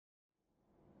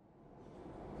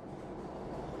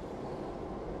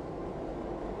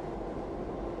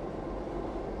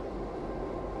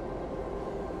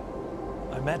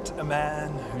met a man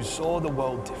who saw the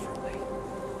world differently.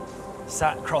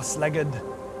 Sat cross-legged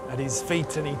at his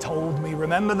feet and he told me,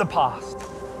 remember the past,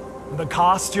 but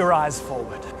cast your eyes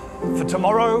forward. For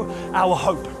tomorrow, our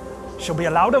hope shall be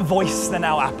a louder voice than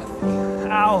our apathy.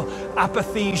 Our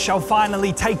apathy shall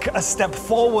finally take a step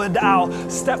forward. Our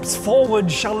steps forward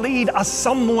shall lead us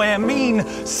somewhere, mean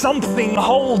something,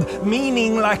 hold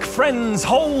meaning like friends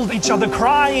hold each other,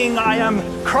 crying, I am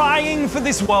crying for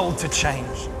this world to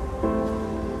change.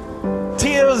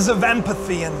 Tears of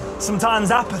empathy and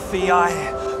sometimes apathy,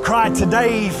 I cry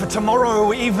today, for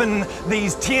tomorrow even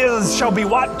these tears shall be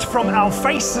wiped from our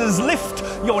faces. Lift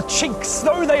your cheeks,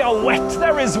 though they are wet,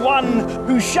 there is one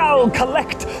who shall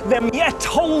collect them yet.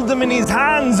 Hold them in his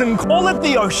hands and call it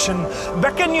the ocean.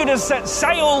 Beckon you to set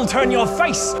sail, turn your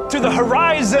face to the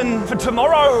horizon. For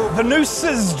tomorrow, the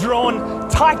nooses drawn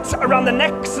tight around the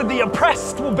necks of the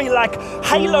oppressed will be like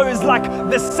halos, like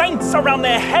the saints around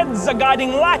their heads, a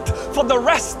guiding light for the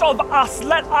rest of us.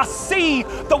 Let us see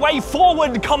the way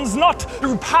forward comes not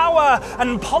through power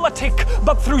and politic,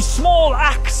 but through small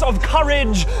acts of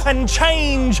courage and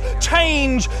change.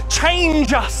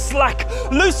 Change us. Like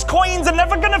loose coins are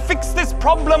never gonna fix this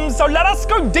problem, so let us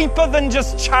go deeper than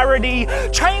just charity.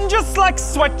 Change us like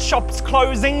sweatshops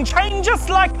closing. Change us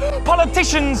like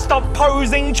politicians stop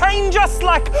posing. Change us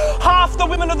like half the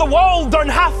women of the world don't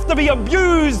have to be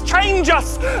abused. Change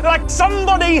us like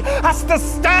somebody has to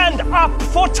stand up.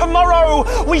 For tomorrow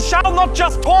we shall not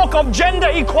just talk of gender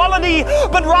equality,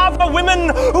 but rather women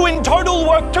who in total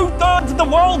work 2/3 of the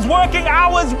world's working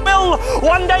hours will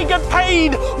one day get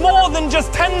paid more than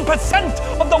just 10%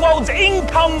 of the world's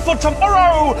income. For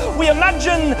tomorrow we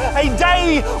imagine a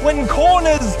day when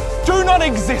corners do not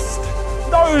exist.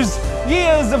 Those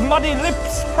years of muddy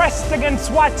lips pressed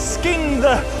against white skin,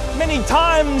 the many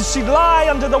times she'd lie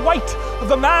under the weight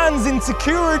of a man's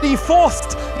insecurity,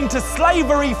 forced into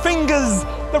slavery, fingers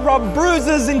that rub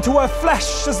bruises into her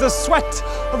flesh as the sweat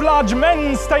of large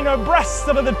men stain her breasts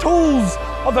that are the tools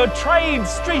of her trade.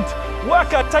 Street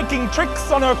worker taking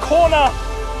tricks on her corner.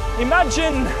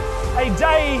 Imagine a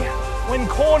day when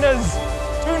corners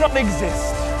do not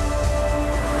exist.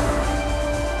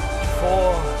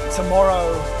 For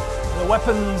tomorrow, the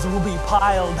weapons will be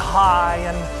piled high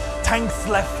and tanks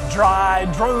left dry,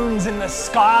 drones in the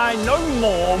sky no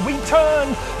more. We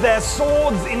turn their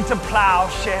swords into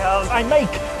plowshares. I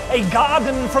make a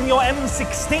garden from your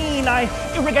M16. I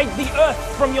irrigate the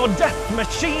earth from your death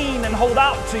machine and hold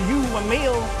out to you a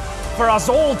meal for us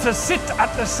all to sit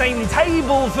at the same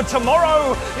table. For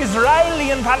tomorrow,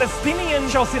 Israeli and Palestinian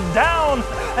shall sit down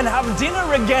and have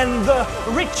dinner again. The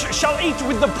rich shall eat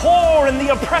with the poor and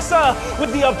the oppressor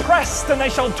with the oppressed, and they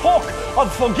shall talk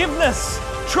of forgiveness,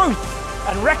 truth,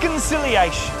 and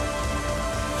reconciliation.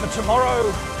 For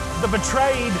tomorrow, the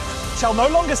betrayed shall no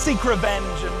longer seek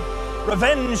revenge, and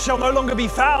revenge shall no longer be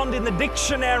found in the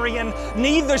dictionary, and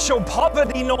neither shall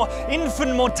poverty, nor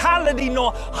infant mortality,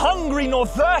 nor hungry, nor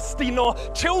thirsty, nor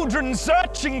children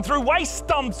searching through waste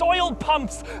dumps, oil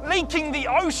pumps leaking the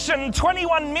ocean,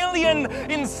 21 million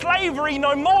in slavery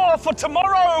no more. For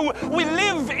tomorrow, we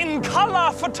live in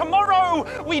color. For tomorrow,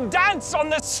 we dance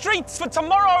on the streets. For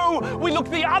tomorrow, we look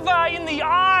the other in the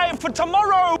eye. For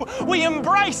tomorrow, we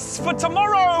embrace. For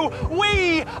tomorrow,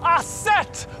 we are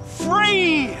set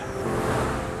free.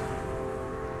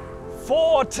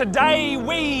 For today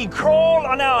we crawl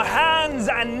on our hands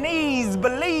and knees,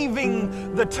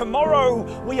 believing that tomorrow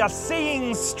we are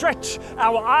seeing. Stretch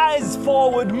our eyes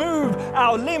forward, move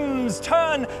our limbs,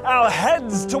 turn our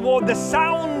heads toward the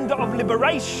sound of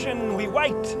liberation. We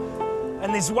wait,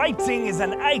 and this waiting is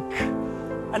an ache.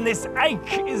 And this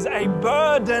ache is a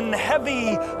burden,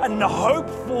 heavy and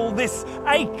hopeful. This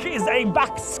ache is a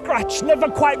back scratch, never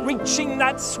quite reaching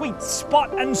that sweet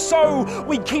spot. And so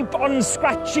we keep on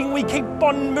scratching, we keep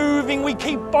on moving, we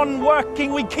keep on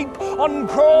working, we keep on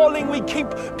crawling, we keep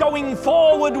going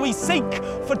forward. We seek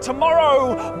for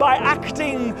tomorrow by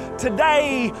acting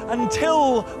today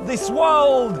until this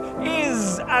world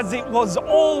is as it was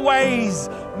always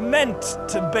meant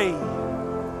to be.